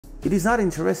It is not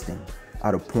interesting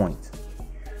at a point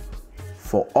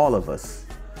for all of us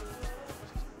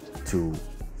to,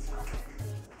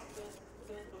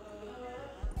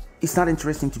 it's not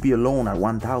interesting to be alone at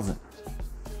 1,000.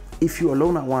 If you're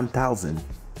alone at 1,000,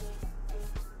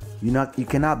 you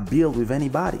cannot build with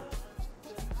anybody.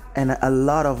 And a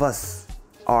lot of us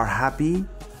are happy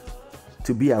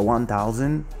to be at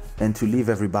 1,000 and to leave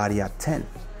everybody at 10.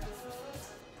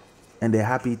 And they're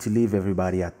happy to leave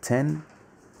everybody at 10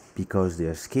 because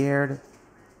they're scared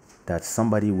that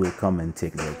somebody will come and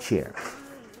take their chair.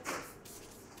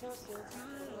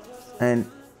 And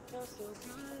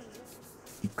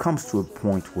it comes to a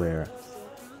point where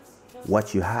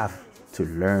what you have to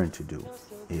learn to do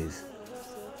is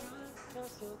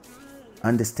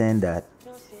understand that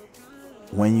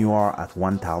when you are at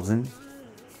 1,000,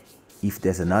 if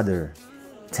there's another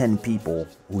 10 people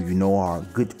who you know are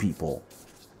good people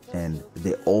and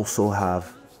they also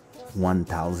have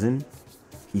 1,000,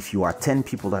 if you are 10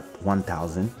 people at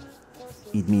 1,000,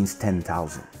 it means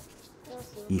 10,000.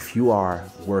 If you are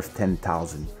worth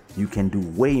 10,000, you can do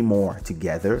way more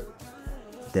together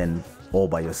than all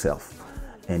by yourself.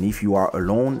 And if you are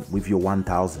alone with your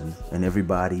 1,000 and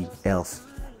everybody else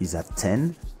is at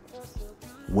 10,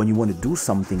 when you want to do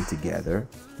something together,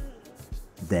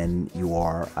 then you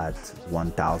are at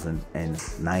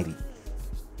 1,090.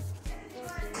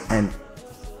 And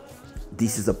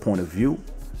this is a point of view,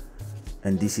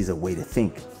 and this is a way to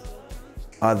think.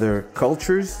 Other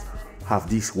cultures have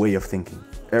this way of thinking.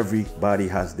 Everybody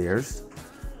has theirs,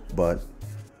 but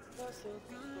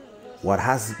what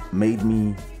has made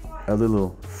me a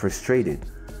little frustrated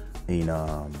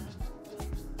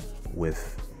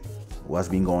with what's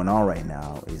been going on right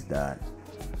now is that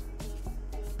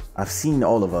I've seen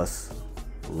all of us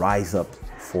rise up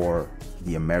for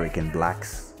the American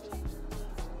blacks,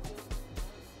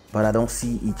 but I don't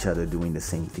see each other doing the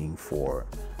same thing for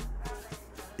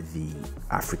the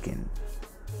African.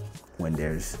 When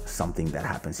there's something that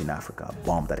happens in Africa, a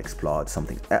bomb that explodes,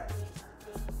 something,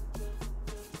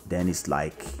 then it's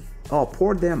like, oh,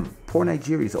 poor them, poor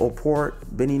Nigerians, or poor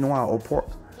Beninois, or poor,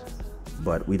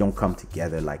 but we don't come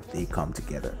together like they come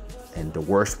together. And the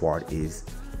worst part is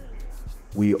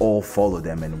we all follow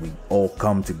them and we all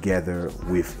come together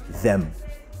with them.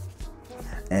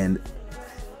 And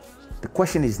the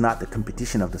question is not the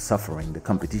competition of the suffering.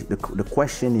 The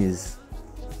question is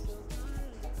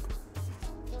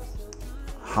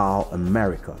how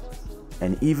America,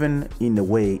 and even in a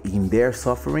way in their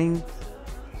suffering,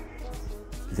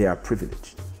 they are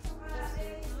privileged.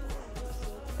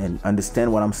 And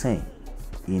understand what I'm saying.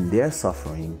 In their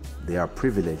suffering, they are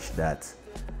privileged that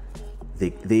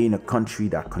they're in a country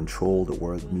that control the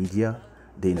world media.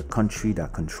 They're in a country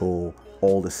that control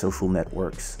all the social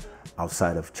networks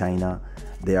outside of China.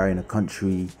 They are in a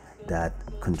country that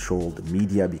control the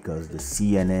media because the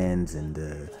CNNs and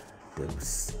the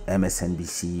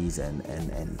MSNBCs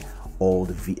and all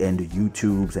the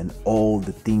YouTubes and all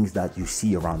the things that you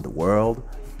see around the world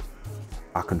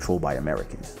are controlled by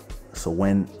Americans. So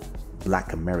when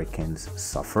Black Americans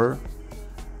suffer,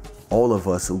 all of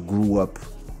us who grew up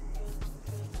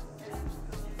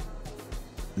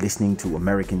listening to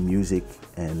American music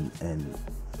and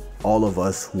all of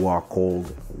us who are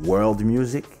called world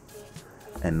music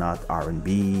and not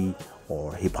R&B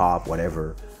or hip hop,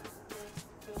 whatever,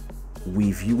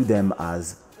 we view them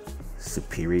as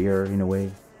superior in a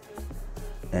way.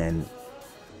 And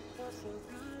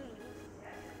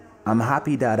I'm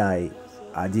happy that I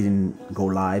didn't go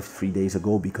live 3 days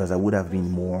ago, because I would have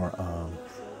been more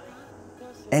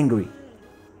angry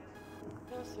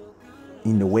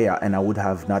in the way, and I would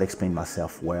have not explained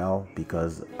myself well,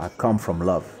 because I come from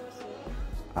love.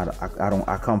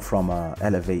 I come from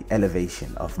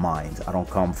elevation of minds. I don't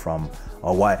come from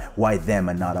why them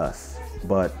and not us.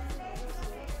 But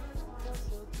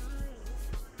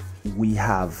we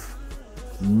have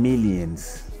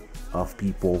millions of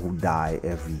people who die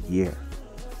every year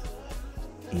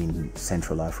in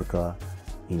Central Africa,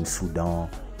 in Sudan,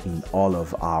 in all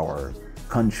of our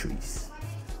countries.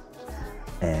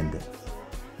 And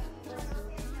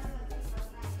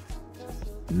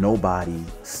nobody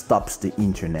stops the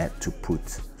internet to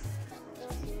put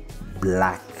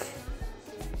black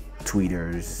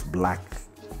tweeters, black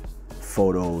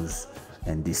photos,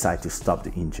 and decide to stop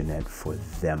the internet for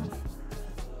them.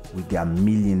 We got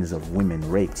millions of women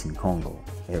raped in Congo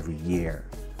every year,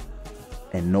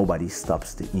 and nobody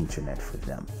stops the internet for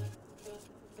them.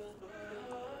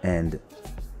 And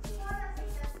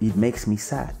it makes me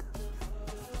sad,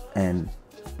 and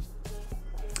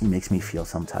it makes me feel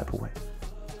some type of way,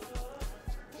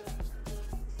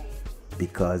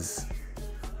 because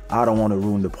I don't want to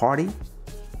ruin the party,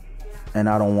 And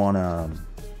I don't want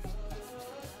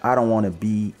to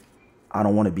be I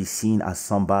don't want to be seen as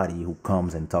somebody who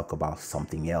comes and talk about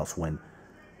something else when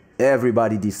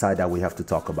everybody decide that we have to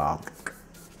talk about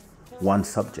one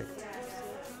subject.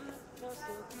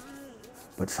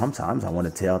 But sometimes I want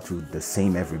to tell to the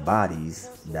same everybody's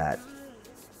that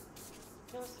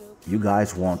you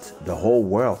guys want the whole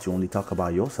world to only talk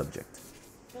about your subject.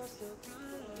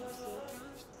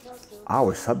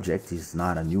 Our subject is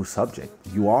not a new subject.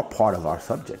 You are part of our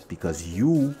subject because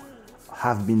you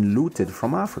have been looted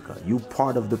from Africa. You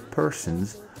part of the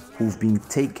persons who've been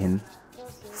taken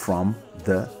from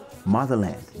the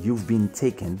motherland. You've been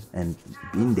taken and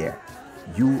been there.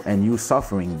 You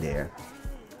suffering there.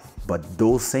 But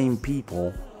those same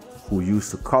people who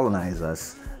used to colonize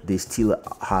us, they still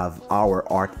have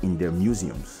our art in their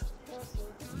museums.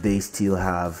 They still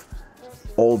have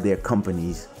all their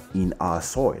companies in our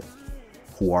soil,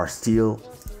 who are still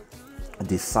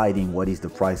deciding what is the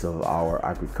price of our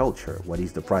agriculture, what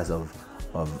is the price of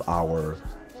our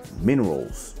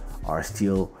minerals, are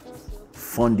still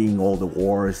funding all the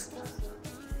wars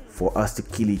for us to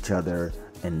kill each other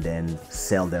and then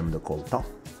sell them the coltan.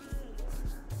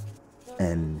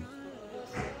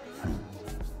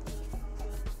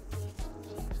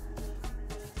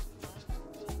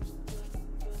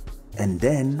 And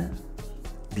then,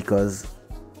 because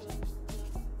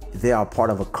they are part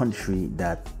of a country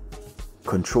that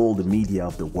control the media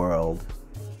of the world,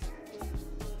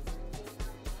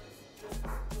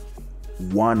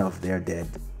 one of their dead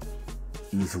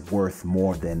is worth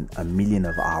more than 1 million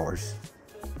of ours.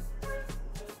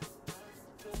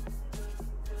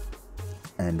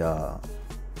 And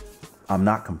I'm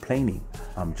not complaining.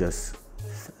 I'm just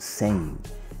saying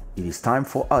it is time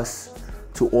for us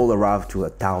to all arrive to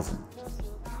 1,000.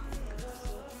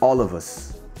 All of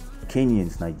us,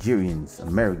 Kenyans, Nigerians,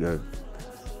 America,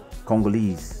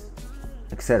 Congolese,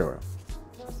 etc.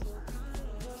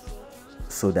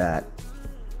 So that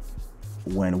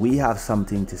when we have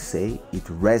something to say, it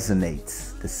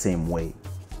resonates the same way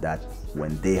that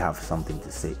when they have something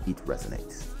to say, it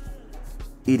resonates.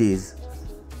 It is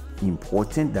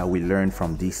important that we learn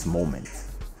from this moment,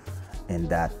 and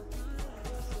that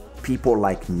people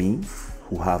like me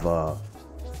who have a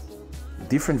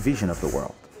different vision of the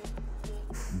world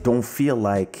don't feel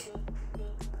like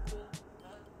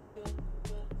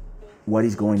what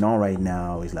is going on right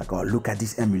now is like, oh, look at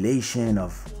this emulation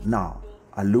of. No,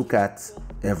 I look at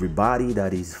everybody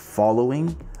that is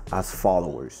following as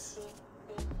followers.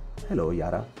 Hello,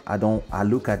 Yada. I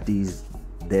look at these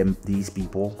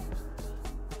people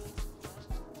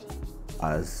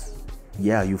as,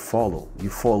 yeah, you follow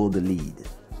the lead.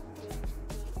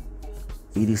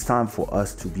 It is time for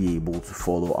us to be able to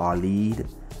follow our lead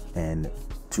and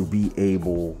to be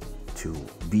able to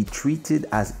be treated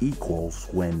as equals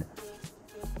when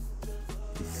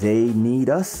they need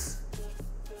us.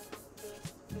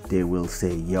 They will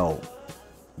say, yo,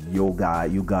 you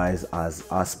guys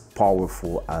as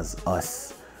powerful as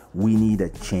us. We need a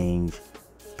change.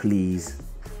 Please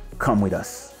come with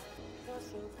us.